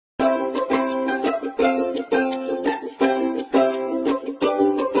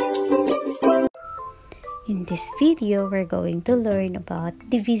this video, we're going to learn about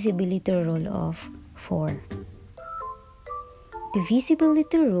divisibility rule of 4.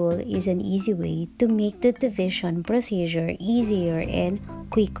 Divisibility rule is an easy way to make the division procedure easier and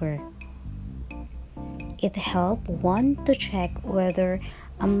quicker. It helps one to check whether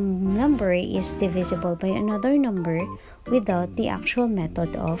a number is divisible by another number without the actual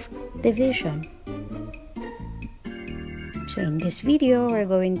method of division. So in this video, we're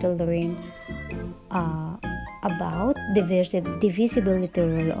going to learn about divisibility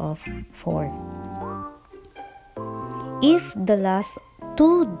rule of 4. If the last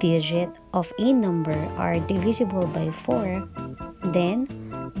two digits of a number are divisible by 4, then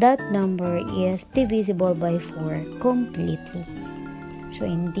that number is divisible by 4 completely. So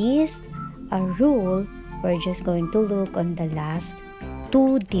in this rule, we're just going to look on the last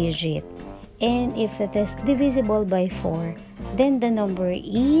two digits. And if it is divisible by 4, then the number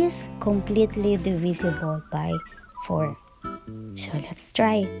is completely divisible by 4. So let's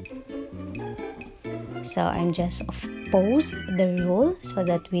try. So I'm just post the rule so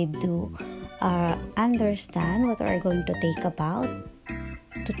that we do understand what we're going to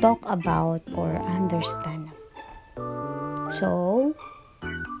talk about or understand. So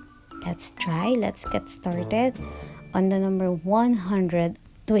let's try. Let's get started on the number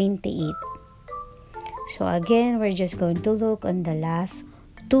 128. So again, we're just going to look on the last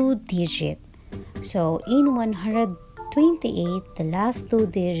two digits. So in 128, the last two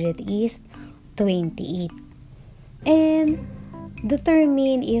digits is 28. And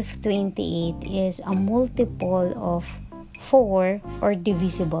determine if 28 is a multiple of 4 or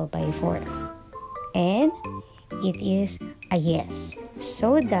divisible by 4. And it is a yes.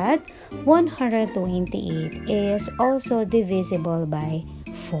 So that 128 is also divisible by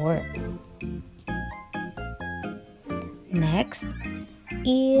 4. Next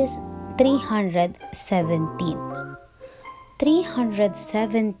is 317.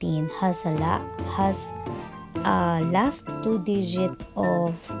 317 has a last two digits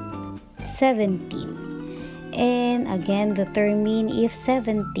of 17. And again, determine if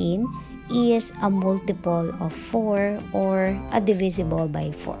 17 is a multiple of 4 or a divisible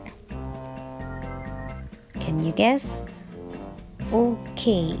by 4. Can you guess?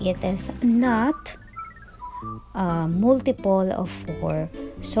 Okay, it is not a multiple of 4,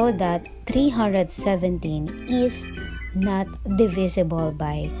 so that 317 is not divisible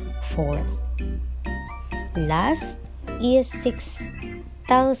by 4. Last is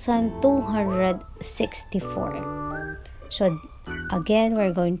 6,264. So again,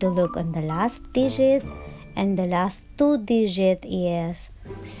 we're going to look on the last digit, and the last two digits is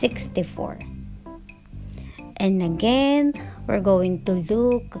 64. And again, we're going to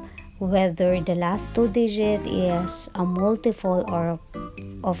look whether the last two digits is a multiple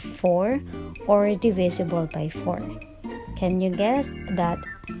of 4 or divisible by 4. Can you guess that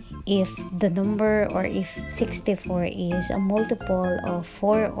if the number or if 64 is a multiple of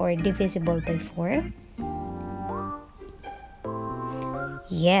 4 or divisible by 4?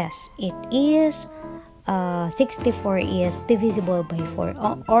 Yes, it is. 64 is divisible by 4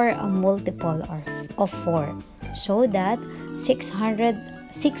 or a multiple of 4. So that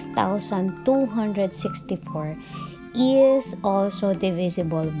 6,264 is also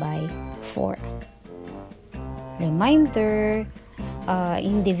divisible by 4. Reminder,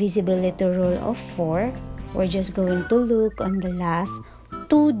 in divisibility rule of 4, we're just going to look on the last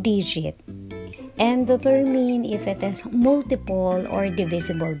two digits and determine if it is multiple or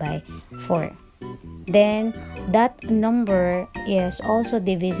divisible by 4. Then that number is also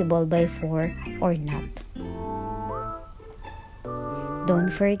divisible by 4 or not.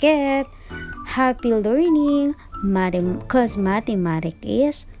 Don't forget, happy learning, because mathematics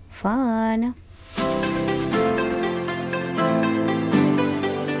is fun.